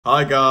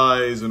Hi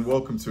guys, and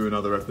welcome to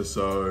another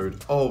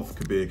episode of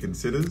Kabir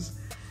Considers.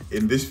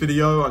 In this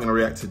video, I'm going to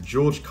react to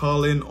George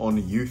Carlin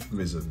on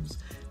euphemisms.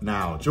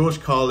 Now,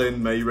 George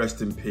Carlin, may he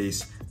rest in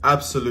peace,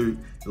 absolute,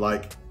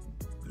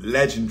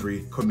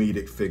 legendary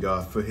comedic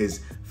figure for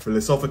his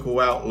philosophical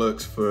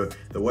outlooks, for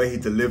the way he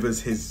delivers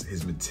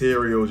his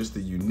material, just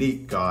a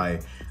unique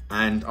guy.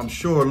 And I'm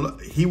sure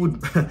he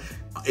would,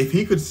 if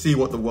he could see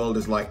what the world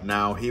is like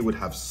now, he would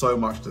have so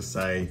much to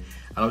say.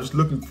 And I'm just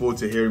looking forward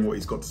to hearing what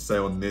he's got to say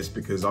on this,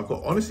 because I've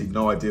got honestly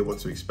no idea what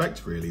to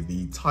expect really.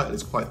 The title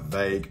is quite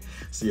vague.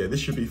 So yeah, this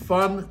should be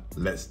fun.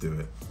 Let's do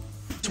it.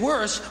 It's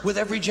worse with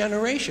every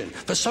generation.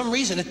 For some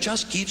reason, it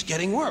just keeps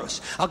getting worse.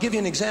 I'll give you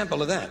an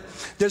example of that.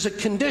 There's a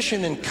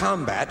condition in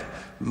combat,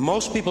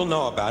 most people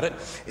know about it.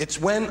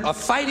 It's when a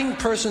fighting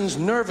person's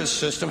nervous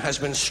system has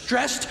been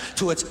stressed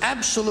to its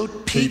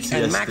absolute peak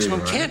PTSD, and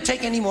maximum, right? Can't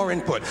take any more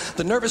input.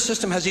 The nervous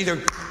system has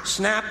either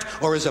snapped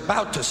or is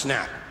about to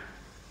snap.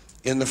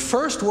 In the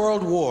First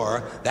World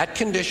War, that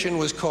condition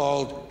was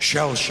called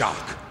shell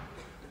shock.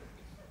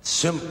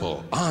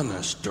 Simple,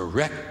 honest,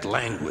 direct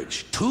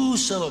language, 2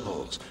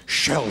 syllables,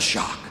 shell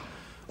shock.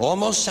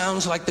 Almost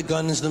sounds like the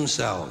guns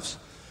themselves.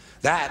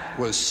 That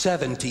was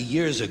 70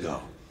 years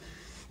ago.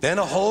 Then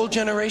a whole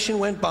generation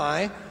went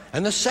by,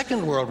 and the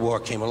Second World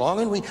War came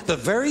along, and the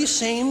very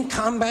same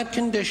combat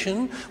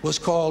condition was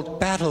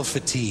called battle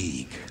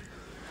fatigue.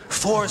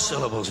 4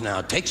 syllables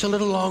now. Takes a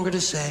little longer to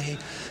say.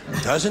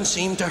 Doesn't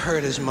seem to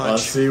hurt as much. I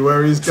see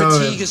where he's going.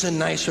 Fatigue is a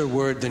nicer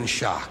word than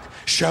shock.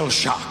 Shell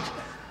shock.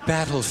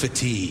 Battle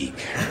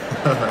fatigue.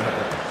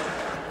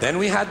 Then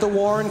we had the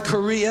war in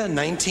Korea,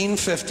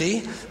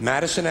 1950.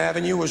 Madison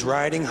Avenue was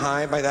riding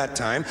high by that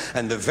time.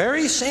 And the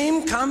very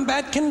same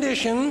combat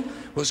condition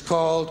was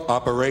called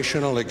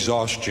operational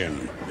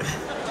exhaustion.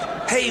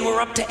 Hey, we're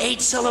up to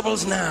 8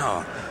 syllables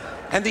now.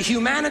 And the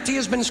humanity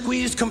has been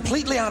squeezed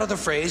completely out of the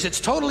phrase. It's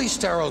totally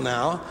sterile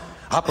now.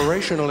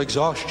 Operational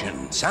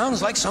exhaustion.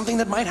 Sounds like something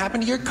that might happen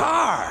to your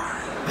car.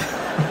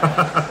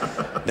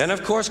 Then,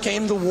 of course,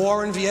 came the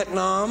war in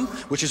Vietnam,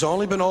 which has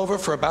only been over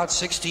for about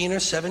 16 or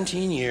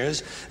 17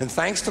 years. And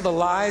thanks to the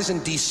lies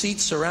and deceit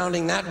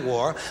surrounding that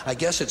war, I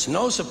guess it's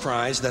no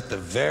surprise that the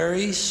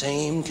very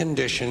same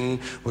condition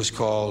was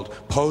called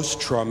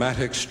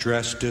post-traumatic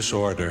stress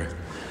disorder.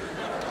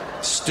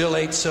 Still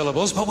 8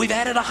 syllables, but we've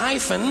added a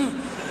hyphen.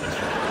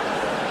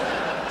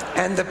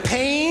 And the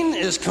pain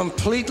is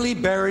completely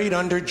buried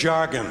under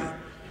jargon.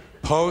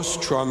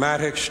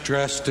 Post-traumatic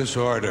stress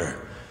disorder.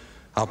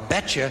 I'll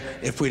bet you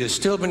if we'd have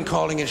still been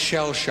calling it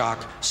shell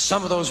shock,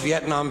 some of those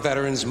Vietnam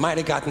veterans might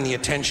have gotten the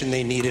attention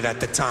they needed at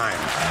the time.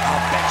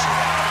 I'll bet you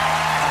that.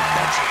 I'll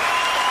bet you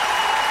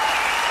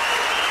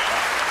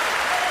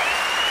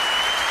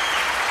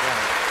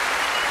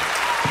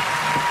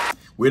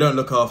that. We don't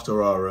look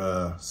after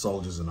our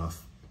soldiers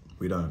enough.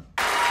 We don't.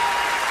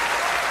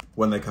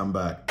 When they come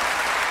back.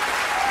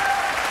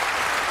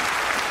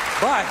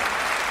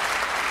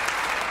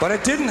 But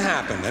it didn't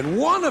happen. And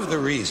one of the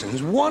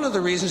reasons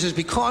is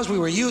because we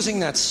were using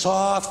that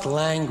soft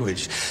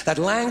language, that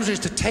language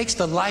that takes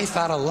the life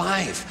out of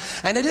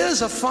life. And it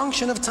is a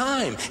function of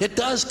time. It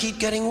does keep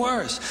getting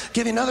worse.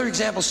 Give you another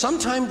example.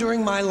 Sometime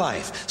during my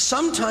life,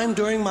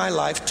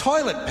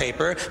 toilet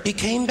paper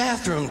became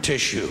bathroom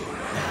tissue.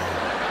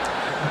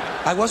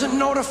 I wasn't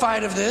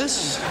notified of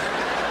this.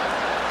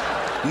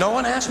 No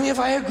one asked me if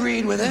I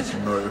agreed with it.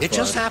 It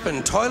just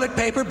happened. Toilet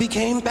paper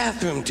became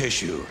bathroom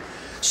tissue.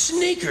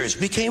 Sneakers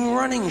became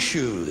running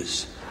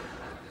shoes.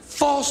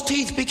 False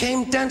teeth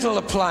became dental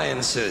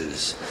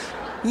appliances.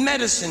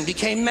 Medicine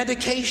became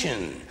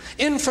medication.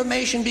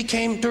 Information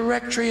became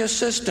directory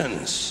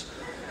assistance.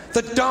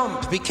 The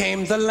dump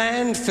became the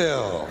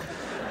landfill.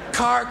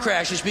 Car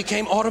crashes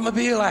became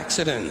automobile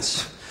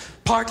accidents.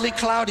 Partly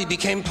cloudy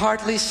became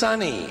partly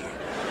sunny.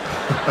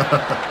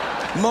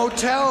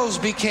 Motels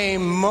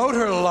became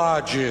motor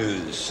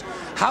lodges.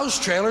 House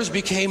trailers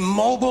became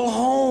mobile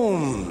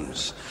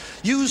homes.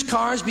 Used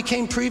cars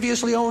became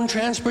previously owned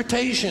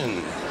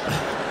transportation.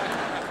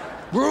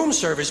 Room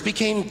service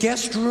became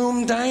guest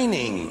room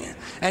dining.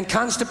 And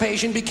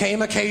constipation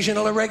became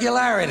occasional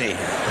irregularity.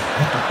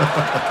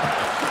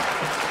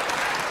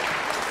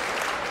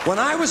 When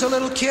I was a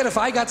little kid, if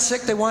I got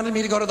sick, they wanted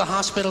me to go to the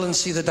hospital and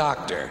see the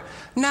doctor.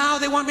 Now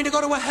they want me to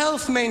go to a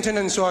health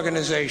maintenance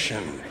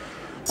organization.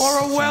 Or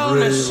a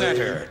wellness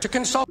center to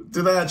consult.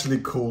 Do they actually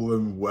call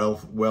them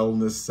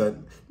wellness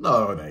center?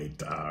 No, they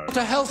don't.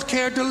 A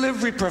healthcare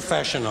delivery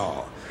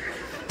professional.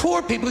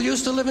 Poor people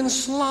used to live in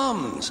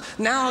slums.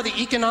 Now the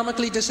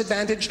economically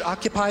disadvantaged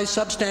occupy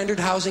substandard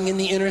housing in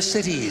the inner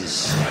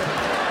cities.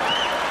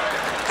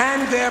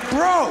 And they're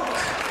broke.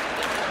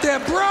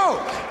 They're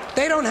broke.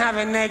 They don't have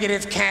a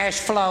negative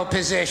cash flow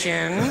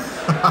position.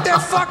 They're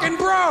fucking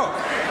broke.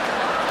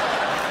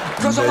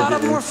 Because a lot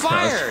of them were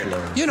fired.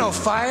 You know,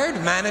 fired.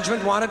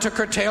 Management wanted to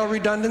curtail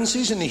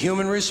redundancies in the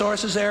human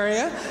resources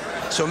area.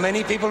 So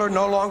many people are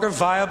no longer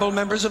viable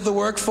members of the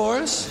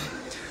workforce.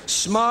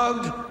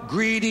 Smug,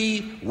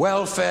 greedy,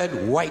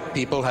 well-fed white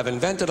people have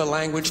invented a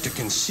language to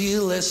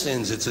conceal their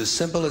sins. It's as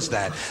simple as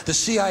that. The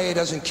CIA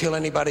doesn't kill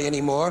anybody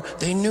anymore.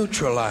 They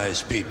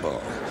neutralize people.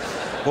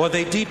 Or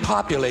they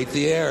depopulate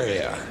the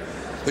area.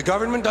 The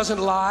government doesn't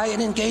lie.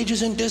 It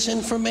engages in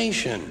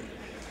disinformation.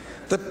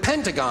 The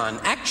Pentagon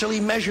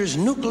actually measures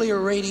nuclear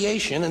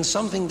radiation in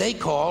something they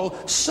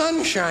call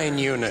sunshine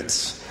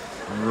units.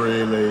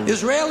 Really?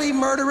 Israeli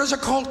murderers are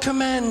called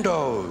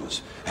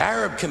commandos.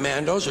 Arab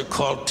commandos are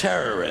called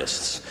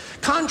terrorists.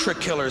 Contra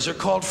killers are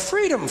called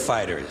freedom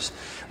fighters.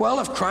 Well,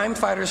 if crime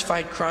fighters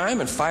fight crime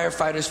and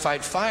firefighters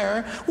fight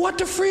fire, what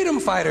do freedom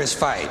fighters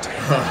fight?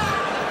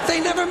 They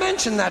never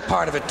mention that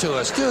part of it to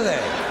us, do they?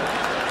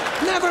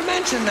 Never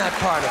mention that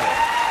part of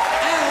it.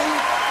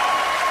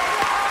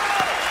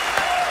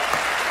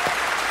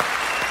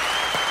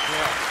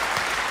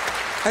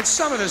 And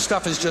some of this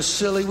stuff is just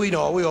silly. We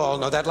all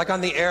know that. Like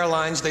on the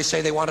airlines, they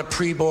say they want a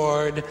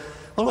pre-board.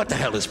 Well, what the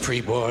hell is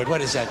pre-board?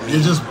 What does that mean?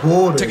 You're just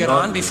boarding. To get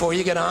on before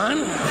you get on?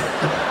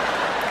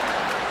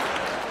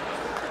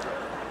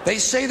 They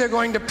say they're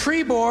going to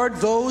pre-board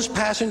those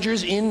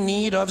passengers in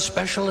need of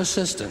special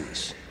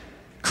assistance.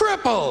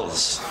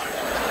 Cripples!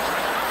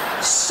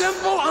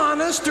 Simple,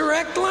 honest,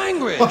 direct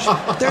language.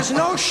 There's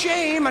no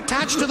shame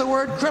attached to the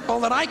word cripple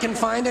that I can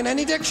find in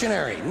any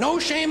dictionary. No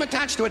shame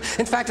attached to it.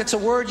 In fact, it's a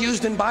word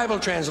used in Bible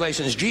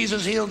translations.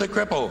 Jesus healed the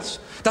cripples.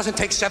 Doesn't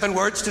take 7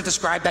 words to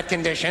describe that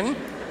condition.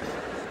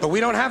 But we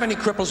don't have any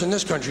cripples in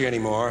this country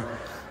anymore.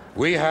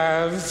 We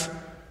have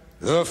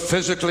the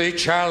physically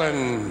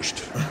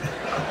challenged.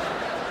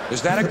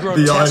 Is that a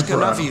grotesque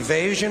enough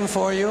evasion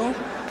for you?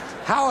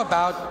 How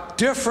about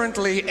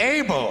differently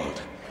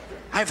abled?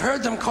 I've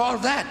heard them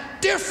called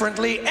that,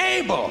 differently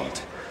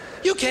abled.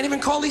 You can't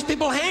even call these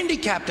people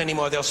handicapped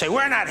anymore. They'll say,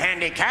 we're not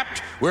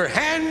handicapped, we're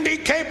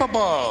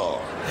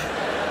handy-capable.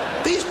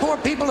 These poor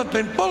people have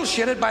been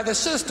bullshitted by the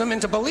system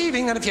into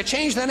believing that if you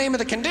change the name of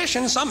the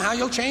condition, somehow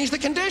you'll change the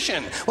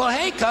condition. Well,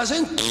 hey,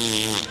 cousin,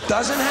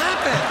 doesn't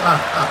happen.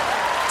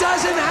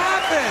 Doesn't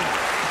happen.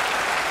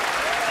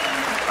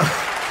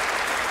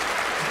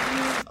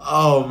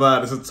 Oh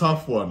man, it's a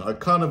tough one. I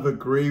kind of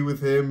agree with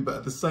him, but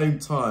at the same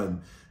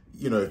time,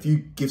 you know, if you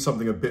give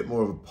something a bit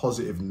more of a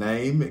positive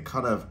name, it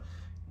kind of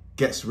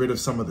gets rid of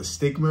some of the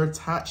stigma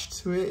attached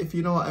to it, if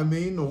you know what I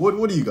mean. Or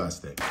what do you guys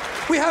think?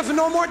 We have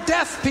no more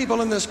deaf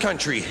people in this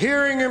country,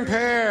 hearing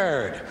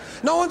impaired.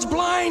 No one's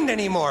blind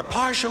anymore,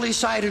 partially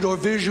sighted or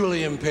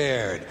visually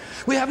impaired.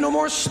 We have no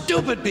more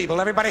stupid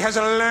people. Everybody has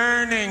a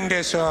learning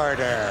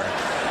disorder.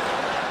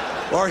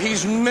 Or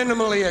he's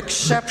minimally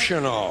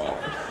exceptional.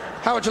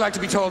 How would you like to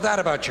be told that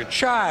about your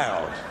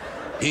child?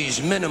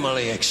 He's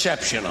minimally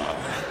exceptional.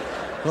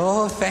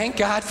 Oh, thank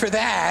God for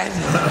that.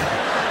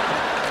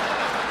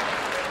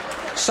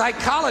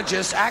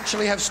 Psychologists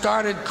actually have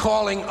started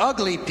calling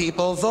ugly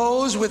people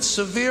those with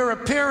severe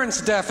appearance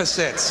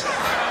deficits.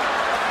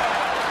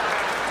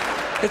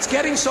 It's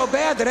getting so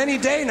bad that any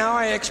day now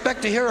I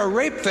expect to hear a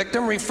rape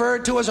victim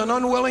referred to as an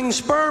unwilling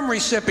sperm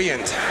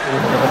recipient.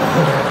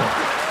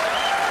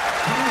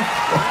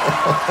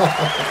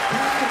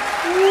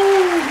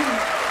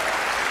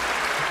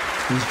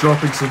 He's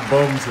dropping some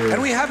bombs here.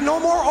 And we have no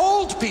more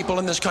old people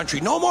in this country.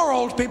 No more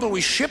old people.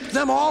 We shipped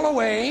them all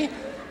away,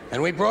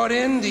 and we brought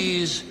in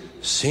these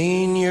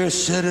senior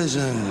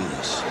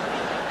citizens.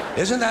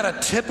 Isn't that a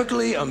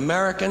typically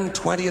American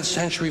 20th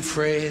century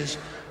phrase?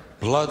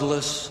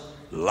 Bloodless,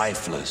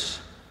 lifeless.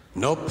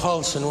 No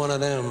pulse in one of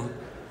them.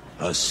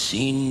 A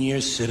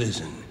senior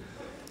citizen.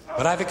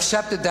 But I've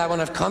accepted that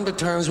one. I've come to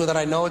terms with it.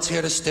 I know it's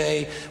here to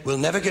stay. We'll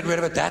never get rid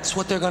of it. That's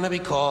what they're going to be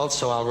called,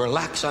 so I'll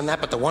relax on that.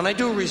 But the one I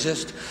do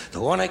resist, the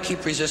one I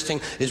keep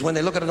resisting, is when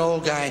they look at an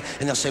old guy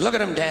and they'll say, look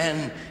at him,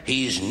 Dan.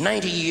 He's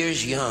 90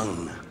 years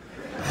young.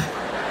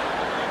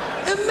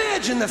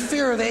 Imagine the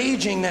fear of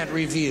aging that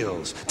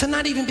reveals. To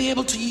not even be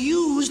able to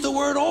use the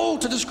word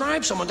old to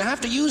describe someone, to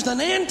have to use an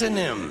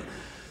antonym.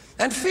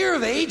 And fear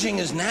of aging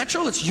is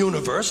natural, it's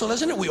universal,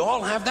 isn't it? We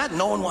all have that.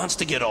 No one wants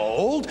to get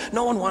old,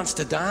 no one wants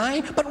to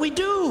die, but we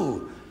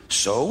do.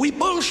 So we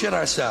bullshit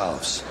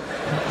ourselves.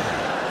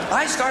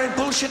 I started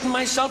bullshitting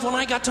myself when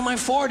I got to my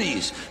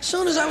 40s. As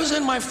soon as I was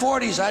in my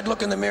 40s, I'd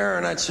look in the mirror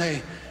and I'd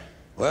say,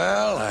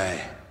 well,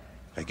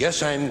 I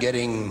guess I'm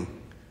getting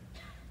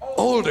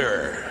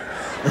older.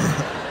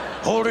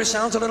 Older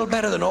sounds a little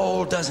better than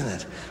old, doesn't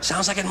it?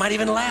 Sounds like it might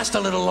even last a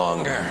little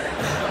longer.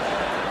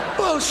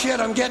 Bullshit,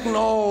 I'm getting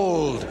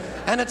old.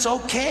 And it's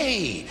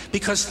okay,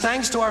 because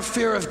thanks to our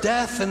fear of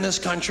death in this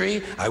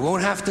country, I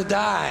won't have to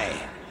die.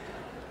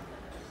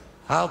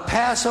 I'll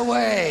pass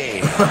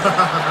away.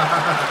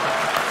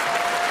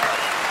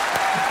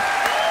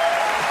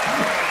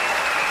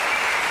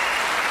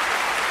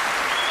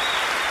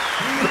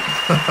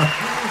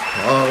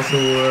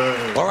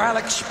 Or I'll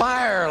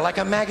expire like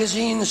a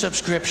magazine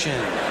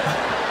subscription.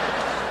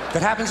 If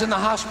it happens in the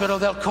hospital,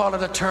 they'll call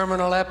it a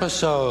terminal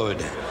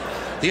episode.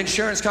 The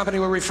insurance company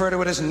will refer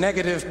to it as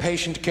negative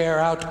patient care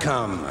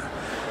outcome.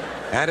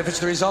 And if it's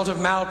the result of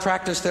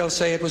malpractice, they'll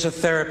say it was a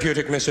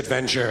therapeutic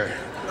misadventure.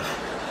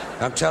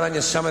 I'm telling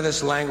you, some of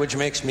this language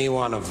makes me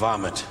want to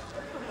vomit.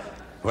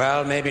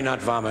 Well, maybe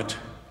not vomit.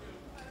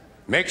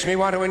 Makes me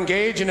want to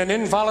engage in an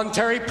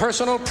involuntary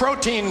personal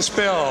protein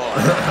spill.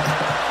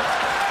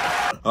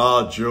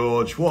 Ah,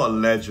 George, what a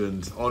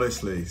legend.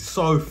 Honestly,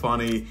 so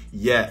funny,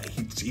 yet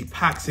he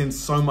packs in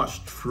so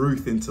much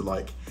truth into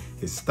like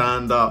his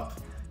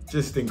stand-up.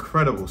 Just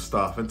incredible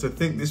stuff. And to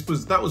think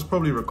that was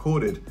probably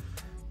recorded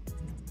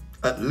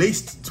at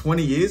least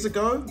 20 years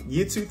ago,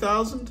 year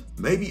 2000,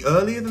 maybe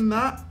earlier than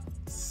that,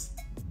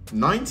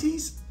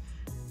 90s.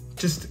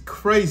 Just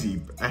crazy,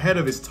 ahead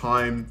of his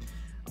time.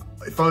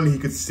 If only he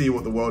could see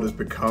what the world has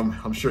become,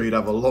 I'm sure he'd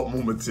have a lot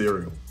more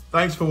material.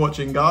 Thanks for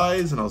watching,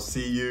 guys, and I'll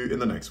see you in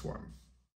the next one.